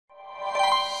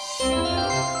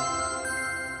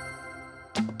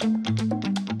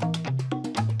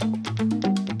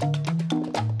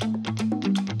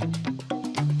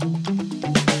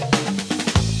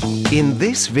In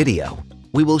this video,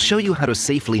 we will show you how to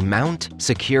safely mount,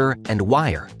 secure, and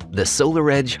wire the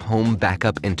SolarEdge Home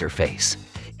Backup Interface.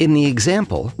 In the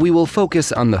example, we will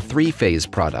focus on the three-phase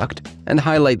product and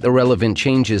highlight the relevant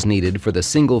changes needed for the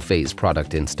single-phase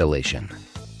product installation.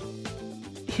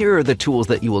 Here are the tools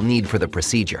that you will need for the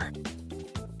procedure.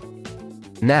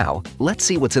 Now, let's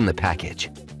see what's in the package.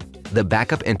 The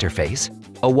backup interface,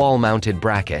 a wall-mounted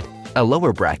bracket, a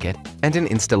lower bracket, and an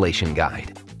installation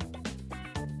guide.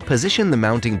 Position the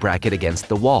mounting bracket against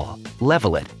the wall,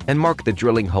 level it, and mark the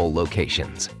drilling hole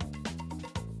locations.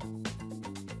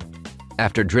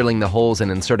 After drilling the holes and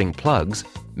inserting plugs,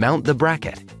 mount the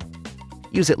bracket.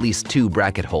 Use at least 2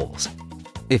 bracket holes.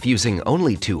 If using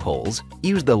only 2 holes,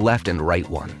 use the left and right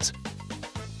ones.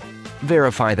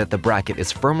 Verify that the bracket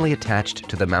is firmly attached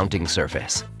to the mounting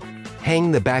surface.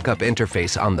 Hang the backup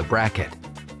interface on the bracket.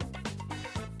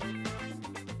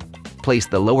 Place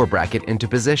the lower bracket into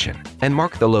position and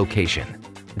mark the location.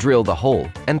 Drill the hole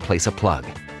and place a plug.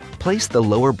 Place the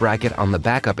lower bracket on the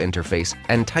backup interface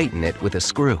and tighten it with a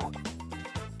screw.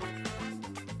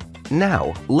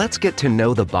 Now, let's get to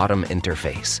know the bottom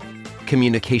interface,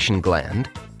 communication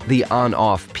gland, the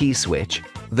on-off P-switch,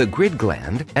 the grid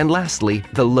gland, and lastly,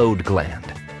 the load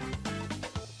gland.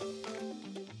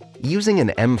 Using an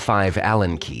M5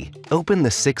 Allen key, open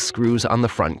the 6 screws on the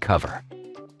front cover.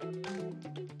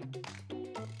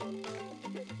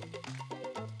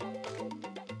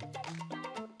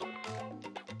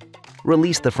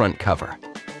 Release the front cover.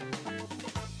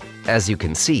 As you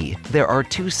can see, there are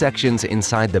 2 sections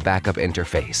inside the backup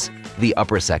interface, the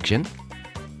upper section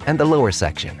and the lower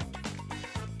section.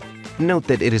 Note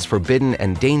that it is forbidden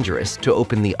and dangerous to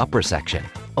open the upper section.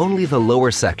 Only the lower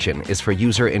section is for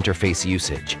user interface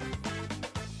usage.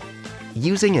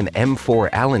 Using an M4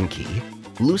 Allen key,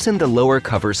 loosen the lower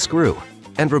cover screw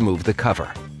and remove the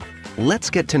cover. Let's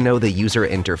get to know the user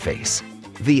interface.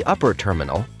 The upper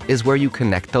terminal is where you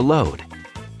connect the load.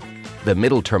 The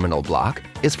middle terminal block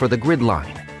is for the grid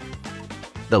line.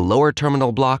 The lower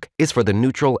terminal block is for the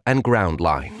neutral and ground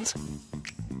lines.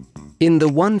 In the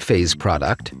one-phase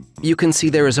product, you can see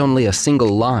there is only a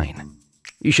single line.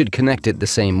 You should connect it the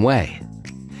same way.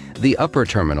 The upper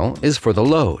terminal is for the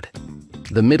load.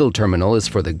 The middle terminal is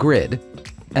for the grid,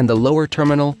 and the lower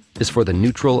terminal is for the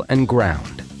neutral and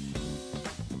ground.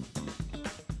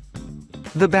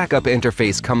 The backup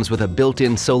interface comes with a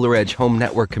built-in SolarEdge Home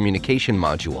Network communication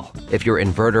module. If your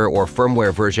inverter or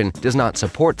firmware version does not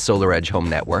support SolarEdge Home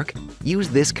Network, use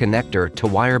this connector to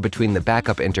wire between the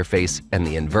backup interface and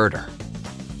the inverter.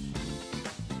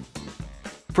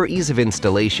 For ease of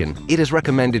installation, it is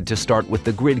recommended to start with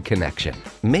the grid connection.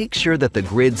 Make sure that the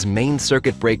grid's main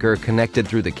circuit breaker connected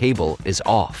through the cable is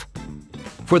off.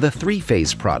 For the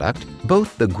three-phase product,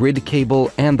 both the grid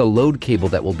cable and the load cable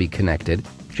that will be connected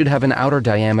should have an outer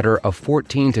diameter of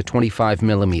 14 to 25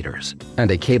 millimeters and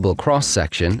a cable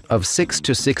cross-section of 6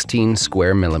 to 16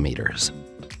 square millimeters.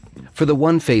 For the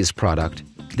one-phase product,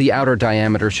 the outer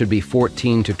diameter should be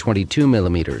 14 to 22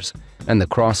 millimeters and the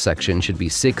cross-section should be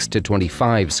 6 to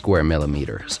 25 square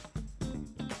millimeters.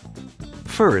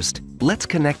 First, let's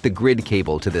connect the grid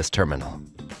cable to this terminal.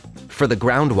 For the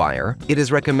ground wire, it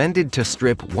is recommended to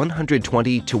strip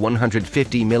 120 to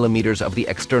 150 millimeters of the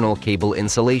external cable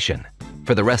insulation.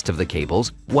 For the rest of the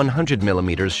cables, 100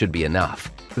 millimeters should be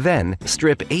enough. Then,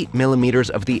 strip 8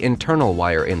 millimeters of the internal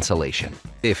wire insulation.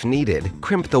 If needed,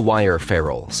 crimp the wire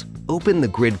ferrules. Open the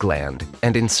grid gland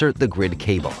and insert the grid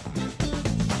cable.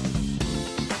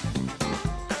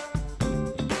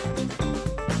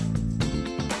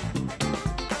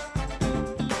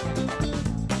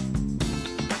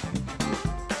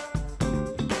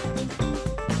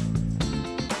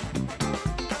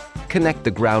 Connect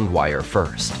the ground wire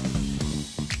first.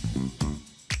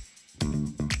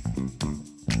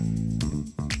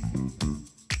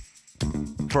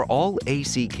 For all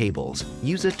AC cables,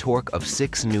 use a torque of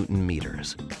 6 Newton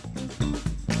meters.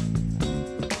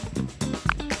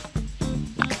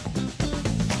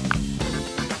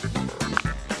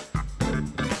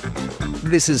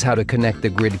 This is how to connect the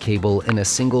grid cable in a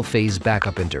single-phase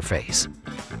backup interface.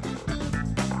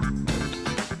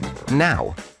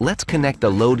 Now, let's connect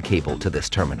the load cable to this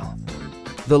terminal.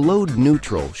 The load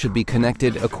neutral should be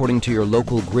connected according to your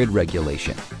local grid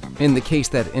regulation. In the case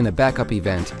that in a backup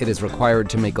event, it is required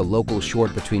to make a local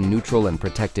short between neutral and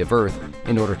protective earth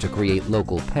in order to create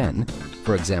local PEN,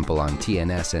 for example on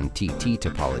TNS and TT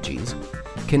topologies,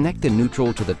 connect the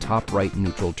neutral to the top right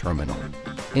neutral terminal.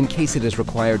 In case it is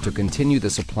required to continue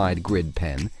the supplied grid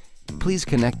PEN, please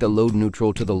connect the load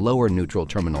neutral to the lower neutral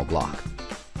terminal block.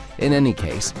 In any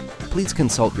case, please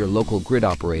consult your local grid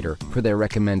operator for their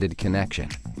recommended connection.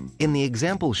 In the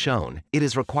example shown, it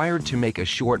is required to make a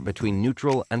short between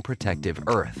neutral and protective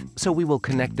earth, so we will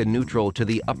connect the neutral to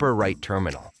the upper right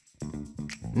terminal.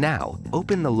 Now,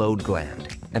 open the load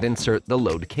gland and insert the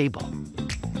load cable.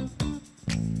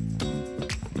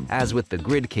 As with the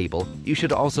grid cable, you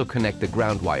should also connect the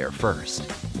ground wire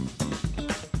first.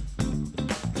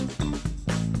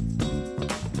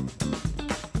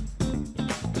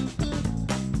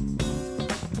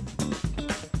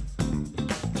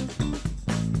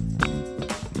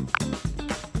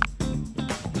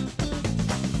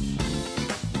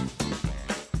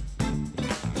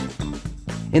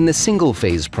 In the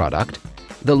single-phase product,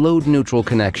 the load-neutral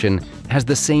connection has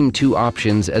the same two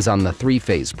options as on the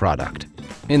three-phase product.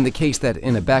 In the case that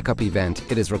in a backup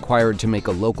event it is required to make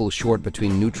a local short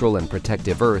between neutral and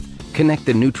protective earth, connect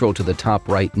the neutral to the top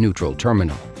right neutral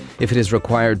terminal. If it is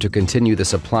required to continue the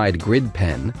supplied grid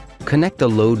pen, connect the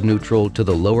load neutral to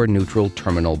the lower neutral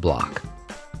terminal block.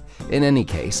 In any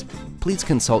case, please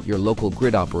consult your local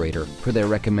grid operator for their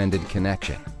recommended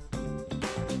connection.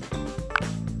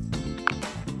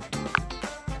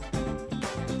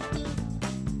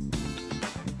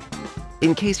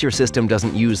 In case your system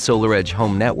doesn't use SolarEdge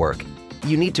Home Network,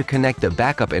 you need to connect the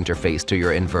backup interface to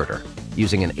your inverter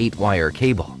using an 8-wire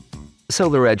cable.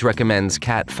 SolarEdge recommends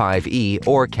Cat5e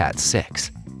or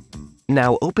Cat6.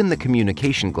 Now open the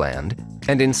communication gland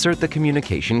and insert the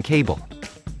communication cable.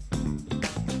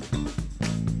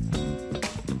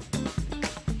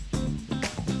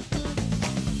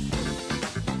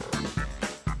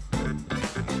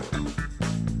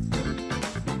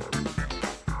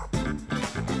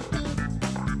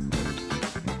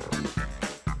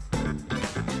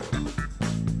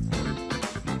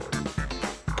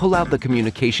 Pull out the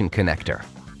communication connector.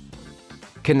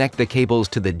 Connect the cables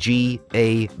to the G,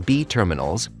 A, B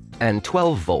terminals and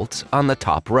 12 volts on the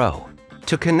top row.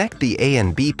 To connect the A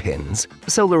and B pins,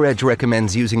 SolarEdge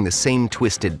recommends using the same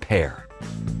twisted pair.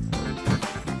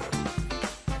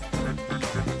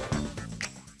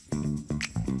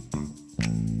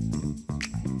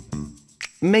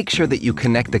 Make sure that you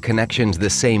connect the connections the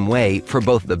same way for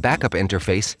both the backup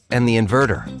interface and the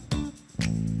inverter.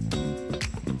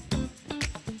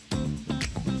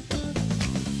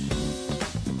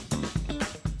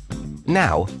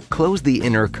 Now, close the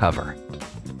inner cover.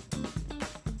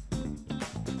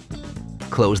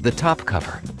 Close the top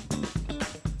cover.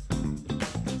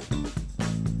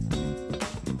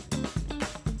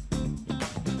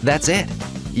 That's it.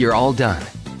 You're all done.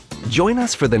 Join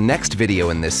us for the next video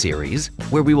in this series,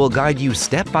 where we will guide you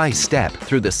step by step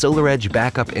through the SolarEdge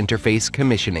Backup Interface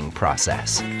commissioning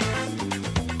process.